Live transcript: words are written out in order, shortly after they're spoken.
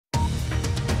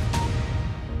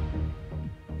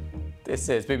This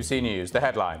is BBC News, the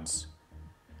headlines.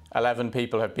 11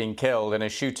 people have been killed in a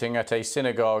shooting at a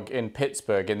synagogue in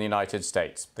Pittsburgh in the United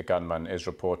States. The gunman is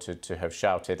reported to have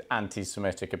shouted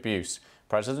anti-Semitic abuse.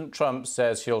 President Trump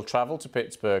says he'll travel to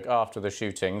Pittsburgh after the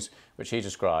shootings, which he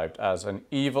described as an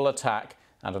evil attack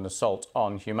and an assault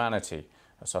on humanity.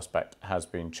 A suspect has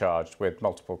been charged with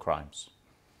multiple crimes.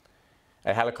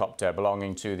 A helicopter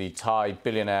belonging to the Thai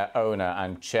billionaire owner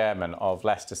and chairman of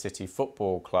Leicester City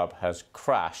Football Club has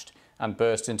crashed and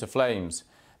burst into flames.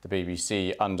 The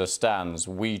BBC understands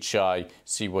Wichai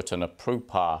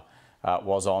Siwatanaprupa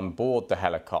was on board the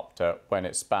helicopter when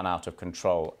it spun out of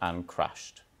control and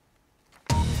crashed.